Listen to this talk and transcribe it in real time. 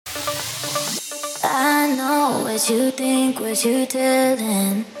know what you think, what you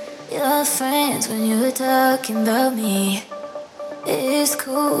telling your friends when you're talking about me. It's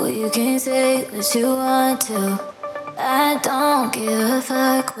cool, you can say what you want to. I don't give a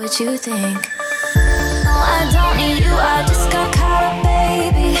fuck what you think. No, I don't need you, I just got caught up,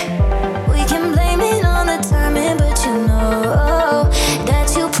 baby.